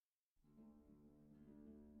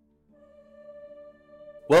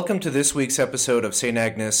Welcome to this week's episode of St.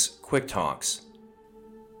 Agnes Quick Talks.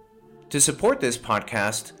 To support this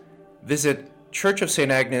podcast, visit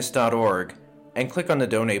churchofstagnes.org and click on the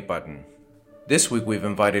donate button. This week we've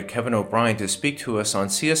invited Kevin O'Brien to speak to us on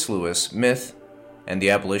C.S. Lewis, Myth, and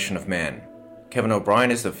the Abolition of Man. Kevin O'Brien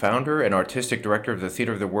is the founder and artistic director of the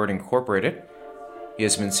Theatre of the Word Incorporated. He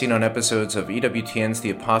has been seen on episodes of EWTN's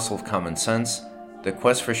The Apostle of Common Sense, The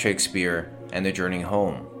Quest for Shakespeare, and The Journey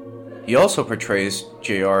Home. He also portrays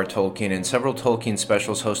J.R.R. Tolkien in several Tolkien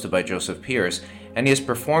specials hosted by Joseph Pearce, and he has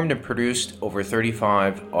performed and produced over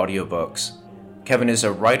 35 audiobooks. Kevin is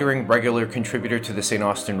a writer and regular contributor to the St.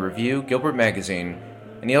 Austin Review, Gilbert Magazine,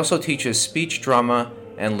 and he also teaches speech, drama,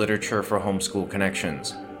 and literature for Homeschool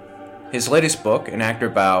Connections. His latest book, An Actor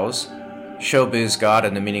Bows, Showbiz, God,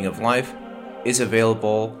 and the Meaning of Life, is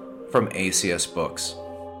available from ACS Books.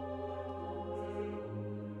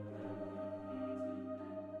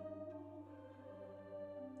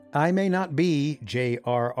 I may not be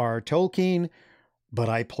J.R.R. Tolkien, but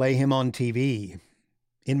I play him on TV,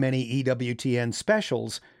 in many EWTN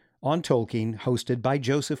specials on Tolkien hosted by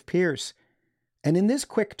Joseph Pearce. And in this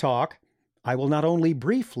quick talk, I will not only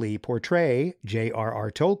briefly portray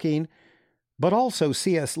J.R.R. Tolkien, but also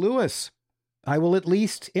C.S. Lewis. I will at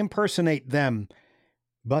least impersonate them,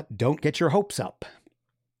 but don't get your hopes up.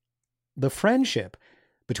 The friendship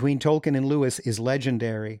between Tolkien and Lewis is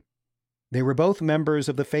legendary. They were both members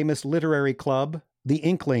of the famous literary club, the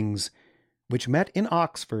Inklings, which met in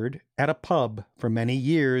Oxford at a pub for many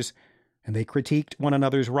years, and they critiqued one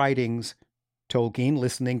another's writings. Tolkien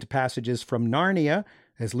listening to passages from Narnia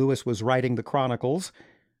as Lewis was writing the Chronicles,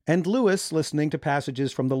 and Lewis listening to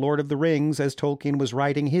passages from The Lord of the Rings as Tolkien was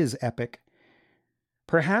writing his epic.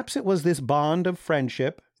 Perhaps it was this bond of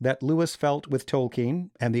friendship that Lewis felt with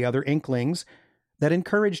Tolkien and the other Inklings that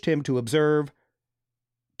encouraged him to observe,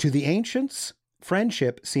 "To the ancients,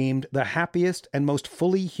 friendship seemed the happiest and most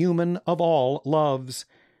fully human of all loves,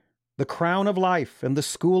 the crown of life and the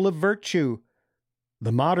school of virtue.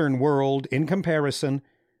 The modern world, in comparison,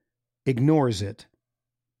 ignores it."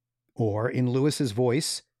 Or, in Lewis's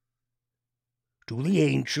voice, "To the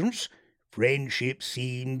ancients, friendship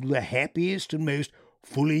seemed the happiest and most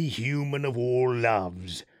fully human of all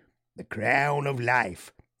loves, the crown of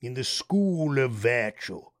life in the school of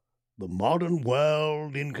virtue. The modern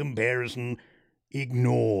world, in comparison,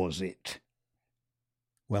 ignores it."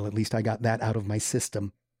 Well, at least I got that out of my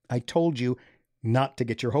system. I told you not to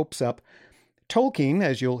get your hopes up. Tolkien,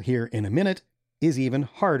 as you'll hear in a minute, is even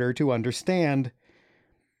harder to understand.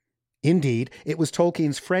 Indeed, it was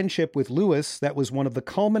Tolkien's friendship with Lewis that was one of the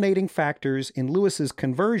culminating factors in Lewis's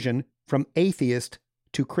conversion from atheist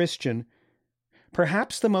to Christian.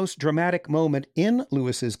 Perhaps the most dramatic moment in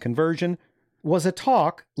Lewis's conversion was a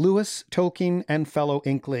talk Lewis, Tolkien, and fellow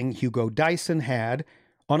Inkling Hugo Dyson had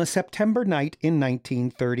on a September night in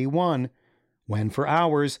 1931, when for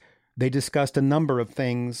hours they discussed a number of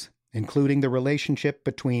things, including the relationship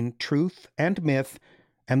between truth and myth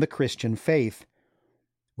and the Christian faith,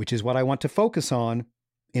 which is what I want to focus on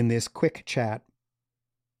in this quick chat.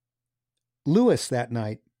 Lewis that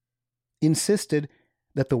night insisted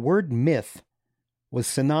that the word myth was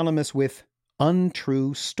synonymous with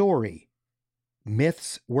untrue story.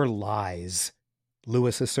 Myths were lies,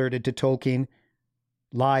 Lewis asserted to Tolkien,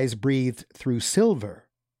 lies breathed through silver,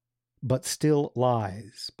 but still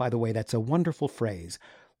lies. By the way, that's a wonderful phrase.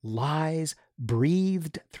 Lies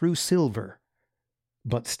breathed through silver,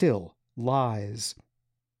 but still lies.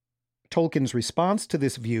 Tolkien's response to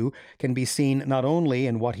this view can be seen not only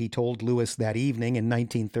in what he told Lewis that evening in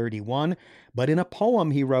 1931, but in a poem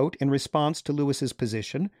he wrote in response to Lewis's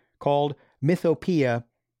position called Mythopoeia,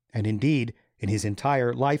 and indeed in his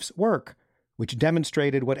entire life's work, which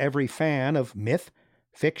demonstrated what every fan of myth,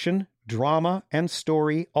 fiction, drama, and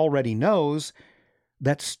story already knows,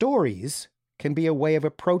 that stories can be a way of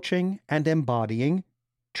approaching and embodying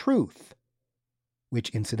truth,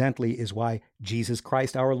 which incidentally is why Jesus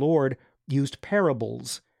Christ our Lord used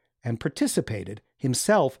parables and participated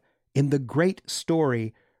himself in the great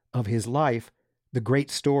story of his life, the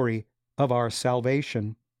great story of our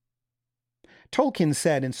salvation. Tolkien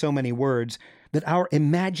said in so many words that our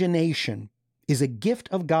imagination is a gift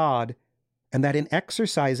of God, and that in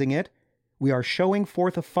exercising it, we are showing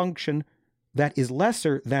forth a function that is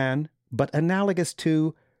lesser than, but analogous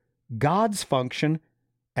to, God's function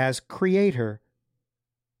as creator.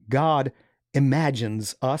 God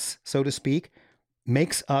imagines us, so to speak,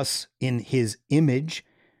 makes us in his image,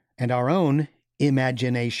 and our own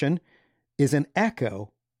imagination is an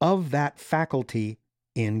echo of that faculty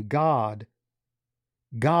in God.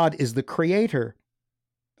 God is the creator.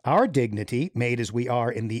 Our dignity, made as we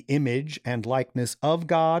are in the image and likeness of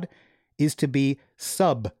God, is to be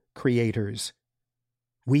sub-creators.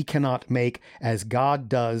 We cannot make, as God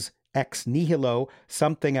does, ex nihilo,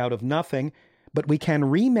 something out of nothing, but we can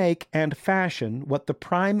remake and fashion what the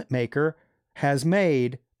prime maker has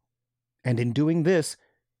made. And in doing this,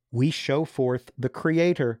 we show forth the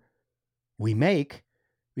Creator. We make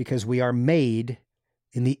because we are made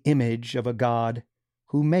in the image of a God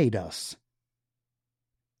who made us.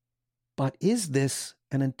 But is this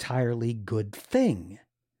an entirely good thing?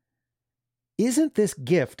 Isn't this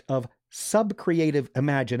gift of subcreative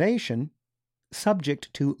imagination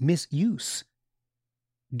subject to misuse?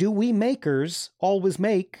 Do we makers always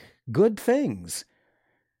make good things?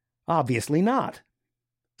 Obviously not.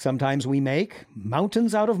 Sometimes we make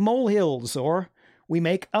mountains out of molehills, or we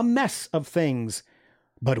make a mess of things,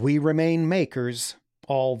 but we remain makers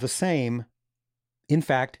all the same. In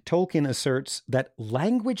fact, Tolkien asserts that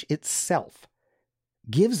language itself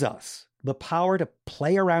gives us the power to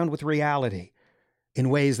play around with reality in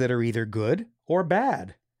ways that are either good or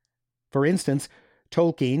bad. For instance,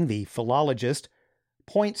 Tolkien, the philologist,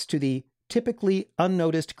 points to the typically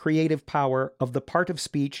unnoticed creative power of the part of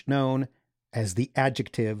speech known as the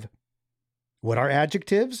adjective. What are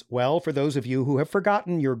adjectives? Well, for those of you who have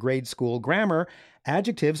forgotten your grade school grammar,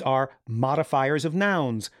 adjectives are modifiers of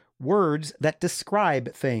nouns, words that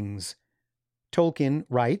describe things. Tolkien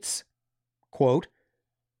writes, quote,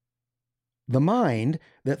 "The mind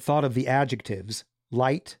that thought of the adjectives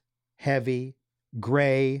light, heavy,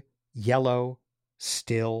 gray, yellow,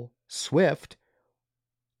 still, swift,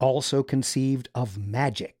 also conceived of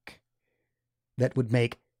magic that would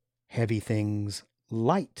make heavy things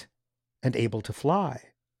light and able to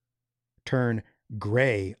fly, turn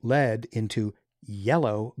gray lead into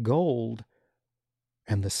yellow gold,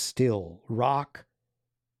 and the still rock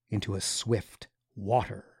into a swift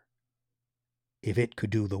water. If it could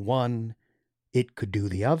do the one, it could do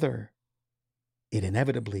the other. It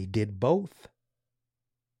inevitably did both.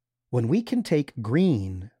 When we can take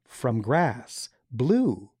green from grass,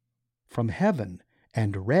 blue from heaven,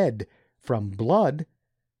 and red from blood,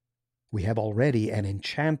 we have already an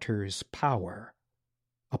enchanter's power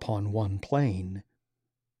upon one plane,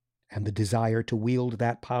 and the desire to wield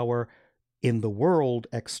that power in the world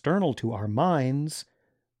external to our minds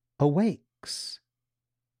awakes.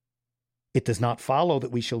 It does not follow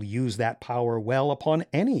that we shall use that power well upon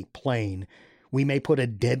any plane. We may put a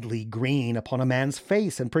deadly green upon a man's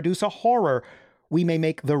face and produce a horror. We may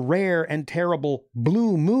make the rare and terrible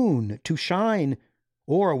blue moon to shine,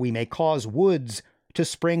 or we may cause woods to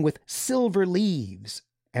spring with silver leaves,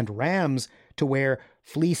 and rams to wear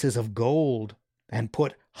fleeces of gold, and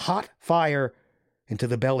put hot fire into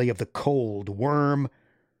the belly of the cold worm,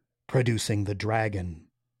 producing the dragon.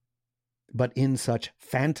 But in such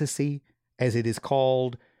fantasy, as it is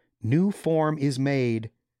called, new form is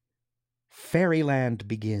made. Fairyland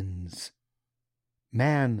begins.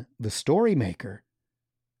 Man, the story maker,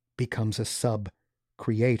 becomes a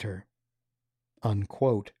sub-creator."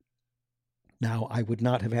 Unquote. Now, I would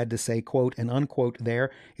not have had to say quote and unquote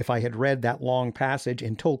there if I had read that long passage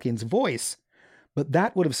in Tolkien's voice, but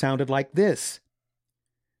that would have sounded like this.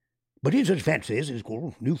 "But in such fantasies, it is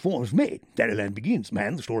called new forms made. Fairyland begins.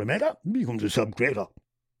 Man, the story maker, becomes a sub-creator."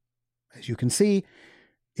 As you can see,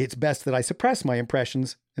 it's best that I suppress my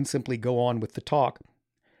impressions and simply go on with the talk.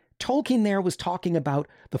 Tolkien there was talking about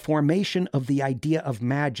the formation of the idea of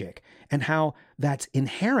magic and how that's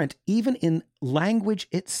inherent even in language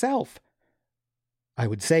itself. I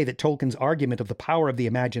would say that Tolkien's argument of the power of the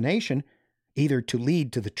imagination, either to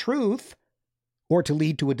lead to the truth or to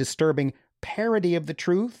lead to a disturbing parody of the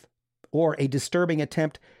truth or a disturbing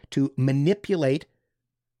attempt to manipulate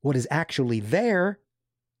what is actually there,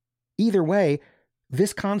 either way,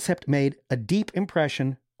 this concept made a deep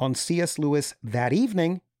impression on C.S. Lewis that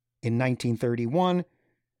evening in 1931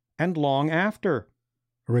 and long after.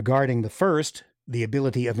 Regarding the first, the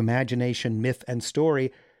ability of imagination, myth, and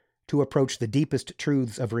story to approach the deepest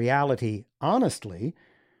truths of reality honestly,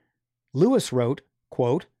 Lewis wrote,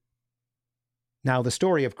 quote, "Now the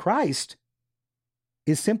story of Christ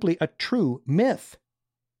is simply a true myth.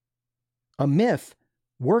 A myth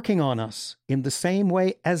working on us in the same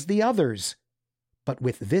way as the others, but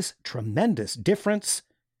with this tremendous difference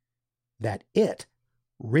that it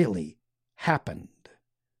really happened."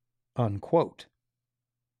 Unquote.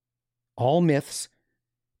 All myths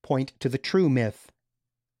point to the true myth,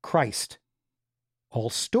 Christ. All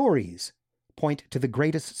stories point to the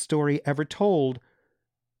greatest story ever told,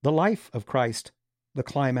 the life of Christ, the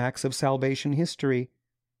climax of salvation history.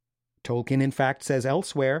 Tolkien, in fact, says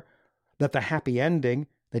elsewhere that the happy ending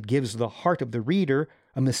that gives the heart of the reader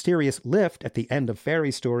A mysterious lift at the end of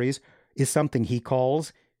fairy stories is something he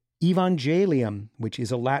calls evangelium, which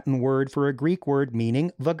is a Latin word for a Greek word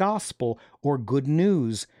meaning the gospel or good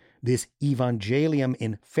news. This evangelium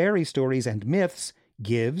in fairy stories and myths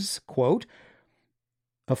gives, quote,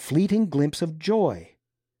 a fleeting glimpse of joy,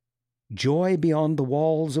 joy beyond the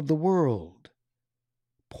walls of the world,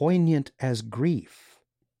 poignant as grief.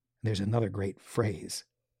 There's another great phrase,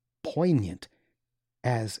 poignant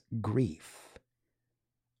as grief,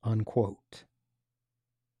 unquote.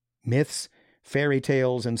 Myths, fairy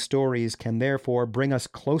tales, and stories can therefore bring us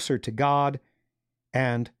closer to God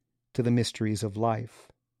and to the mysteries of life.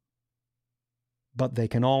 But they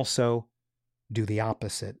can also do the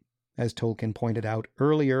opposite, as Tolkien pointed out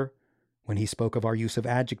earlier when he spoke of our use of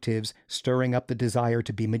adjectives stirring up the desire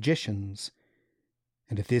to be magicians.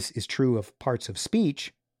 And if this is true of parts of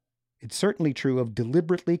speech, it's certainly true of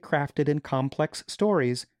deliberately crafted and complex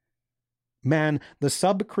stories. Man, the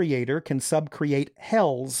sub-creator, can sub-create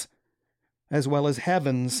hells as well as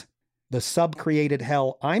heavens. The sub-created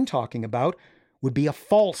hell I'm talking about would be a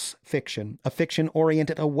false fiction, a fiction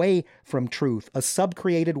oriented away from truth, a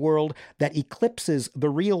sub-created world that eclipses the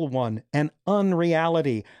real one, an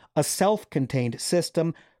unreality, a self-contained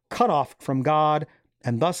system cut off from God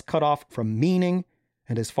and thus cut off from meaning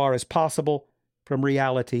and, as far as possible, from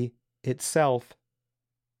reality itself.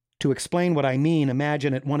 To explain what I mean,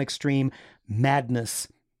 imagine at one extreme madness.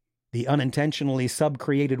 The unintentionally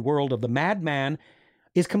sub-created world of the madman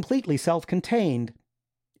is completely self-contained.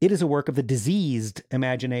 It is a work of the diseased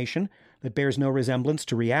imagination that bears no resemblance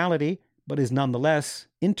to reality, but is nonetheless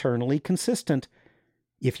internally consistent.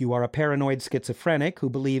 If you are a paranoid schizophrenic who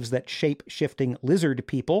believes that shape-shifting lizard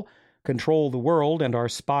people control the world and are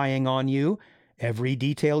spying on you, every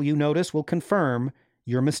detail you notice will confirm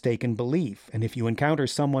your mistaken belief. And if you encounter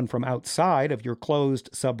someone from outside of your closed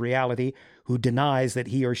sub-reality who denies that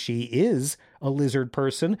he or she is a lizard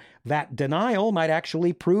person, that denial might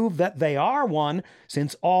actually prove that they are one,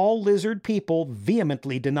 since all lizard people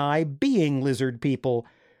vehemently deny being lizard people.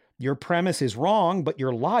 Your premise is wrong, but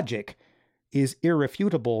your logic is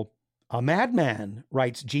irrefutable. A madman,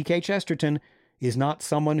 writes G.K. Chesterton, is not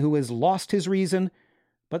someone who has lost his reason,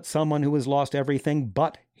 but someone who has lost everything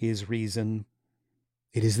but his reason.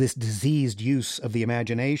 It is this diseased use of the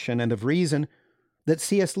imagination and of reason that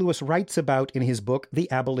C.S. Lewis writes about in his book,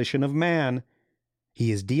 The Abolition of Man.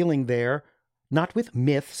 He is dealing there not with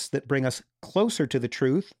myths that bring us closer to the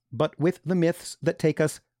truth, but with the myths that take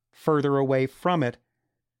us further away from it.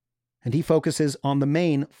 And he focuses on the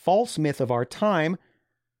main false myth of our time,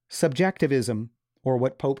 subjectivism, or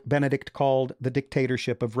what Pope Benedict called the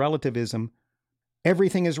dictatorship of relativism.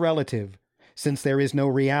 Everything is relative. Since there is no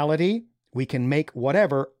reality, we can make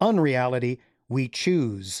whatever unreality we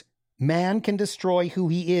choose. Man can destroy who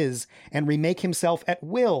he is and remake himself at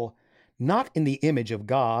will, not in the image of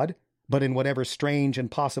God, but in whatever strange and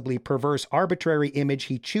possibly perverse arbitrary image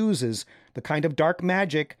he chooses, the kind of dark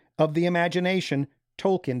magic of the imagination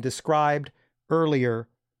Tolkien described earlier.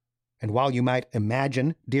 And while you might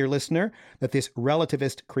imagine, dear listener, that this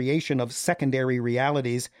relativist creation of secondary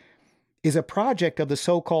realities is a project of the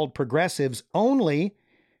so-called progressives only,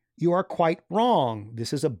 you are quite wrong.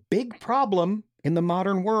 This is a big problem in the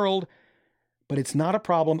modern world, but it's not a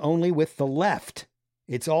problem only with the left.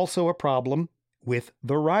 It's also a problem with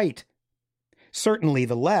the right. Certainly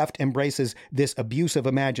the left embraces this abuse of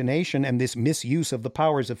imagination and this misuse of the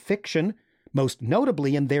powers of fiction, most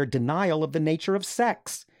notably in their denial of the nature of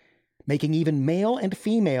sex, making even male and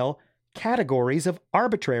female categories of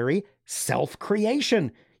arbitrary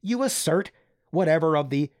self-creation. You assert whatever of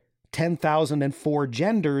the 10,004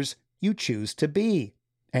 genders you choose to be,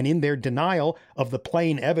 and in their denial of the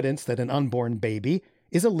plain evidence that an unborn baby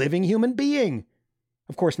is a living human being.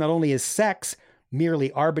 Of course, not only is sex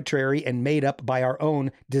merely arbitrary and made up by our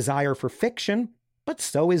own desire for fiction, but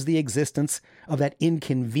so is the existence of that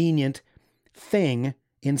inconvenient thing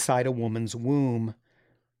inside a woman's womb.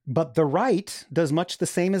 But the right does much the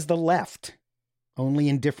same as the left, only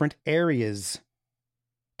in different areas.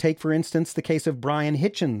 Take, for instance, the case of Brian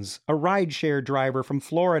Hitchens, a rideshare driver from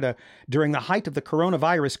Florida. During the height of the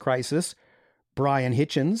coronavirus crisis, Brian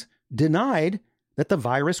Hitchens denied that the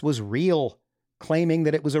virus was real, claiming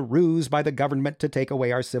that it was a ruse by the government to take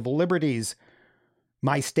away our civil liberties.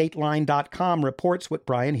 MyStateline.com reports what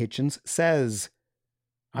Brian Hitchens says.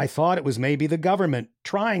 I thought it was maybe the government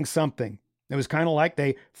trying something. It was kind of like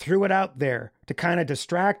they threw it out there to kind of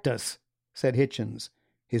distract us, said Hitchens.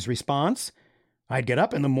 His response? I'd get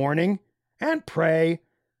up in the morning and pray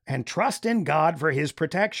and trust in God for his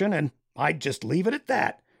protection, and I'd just leave it at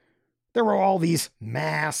that. There were all these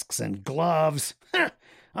masks and gloves.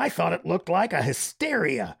 I thought it looked like a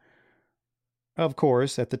hysteria. Of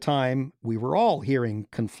course, at the time, we were all hearing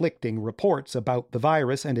conflicting reports about the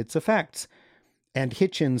virus and its effects, and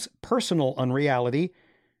Hitchens' personal unreality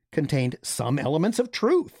contained some elements of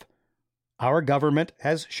truth. Our government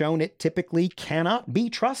has shown it typically cannot be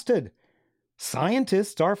trusted.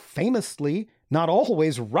 Scientists are famously not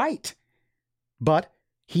always right. But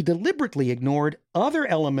he deliberately ignored other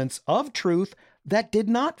elements of truth that did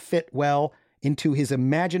not fit well into his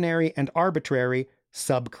imaginary and arbitrary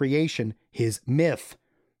subcreation, his myth.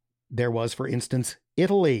 There was, for instance,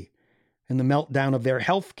 Italy and the meltdown of their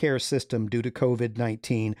healthcare system due to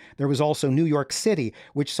COVID-19. There was also New York City,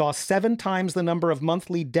 which saw 7 times the number of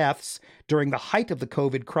monthly deaths during the height of the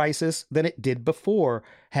COVID crisis than it did before.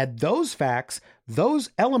 Had those facts, those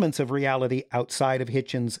elements of reality outside of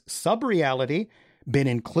Hitchens' sub-reality, been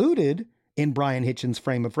included in Brian Hitchens'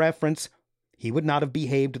 frame of reference, he would not have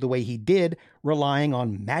behaved the way he did, relying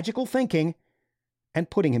on magical thinking and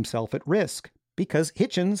putting himself at risk, because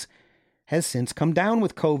Hitchens has since come down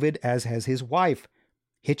with COVID, as has his wife.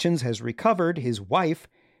 Hitchens has recovered. His wife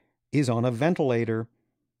is on a ventilator.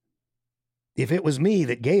 "If it was me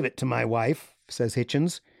that gave it to my wife," says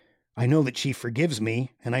Hitchens, "I know that she forgives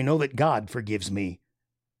me, and I know that God forgives me."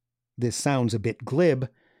 This sounds a bit glib,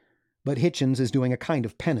 but Hitchens is doing a kind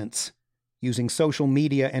of penance, using social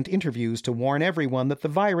media and interviews to warn everyone that the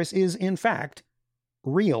virus is, in fact,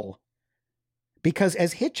 real. Because,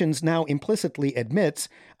 as Hitchens now implicitly admits,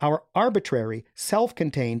 our arbitrary,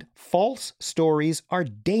 self-contained, false stories are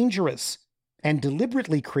dangerous, and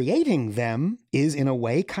deliberately creating them is, in a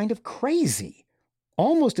way, kind of crazy.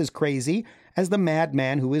 Almost as crazy as the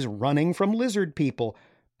madman who is running from lizard people.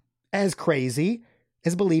 As crazy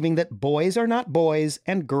as believing that boys are not boys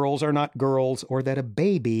and girls are not girls, or that a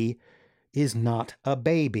baby is not a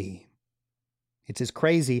baby. It's as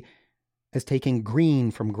crazy as taking green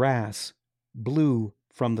from grass, blue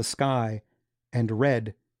from the sky, and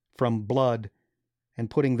red from blood, and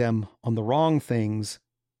putting them on the wrong things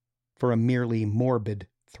for a merely morbid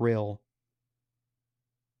thrill.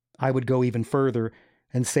 I would go even further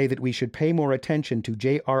and say that we should pay more attention to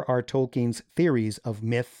J.R.R. Tolkien's theories of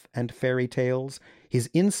myth and fairy tales, his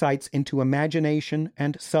insights into imagination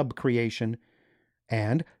and subcreation,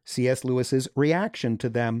 and C.S. Lewis's reaction to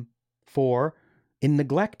them, for, in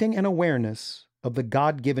neglecting an awareness of the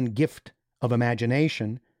God-given gift of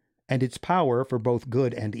imagination and its power for both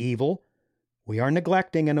good and evil, we are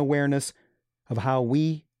neglecting an awareness of how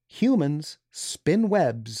we humans spin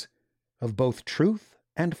webs of both truth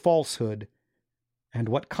and falsehood, and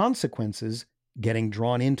what consequences getting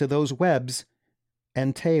drawn into those webs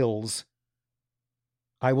entails.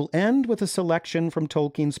 I will end with a selection from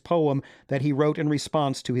Tolkien's poem that he wrote in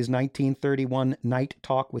response to his 1931 Night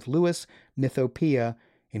Talk with Lewis, Mythopoeia,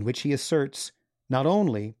 in which he asserts not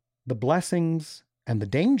only the blessings and the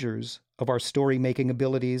dangers of our story-making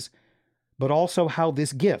abilities, but also how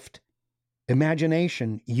this gift,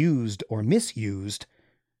 imagination used or misused,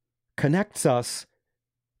 connects us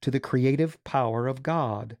to the creative power of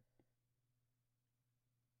God.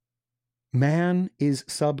 Man is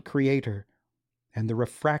sub-creator, and the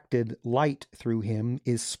refracted light through him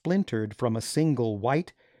is splintered from a single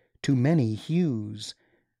white to many hues,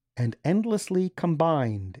 and endlessly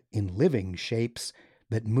combined in living shapes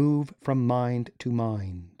that move from mind to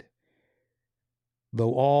mind.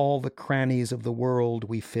 Though all the crannies of the world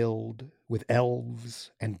we filled with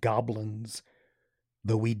elves and goblins,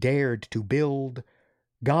 though we dared to build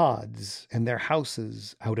gods and their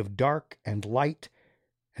houses out of dark and light,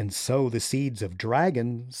 and sow the seeds of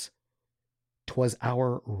dragons, 'twas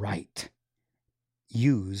our right,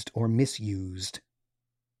 used or misused.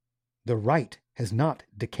 The right has not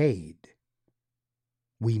decayed.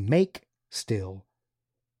 We make still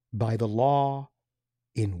by the law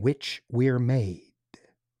in which we're made.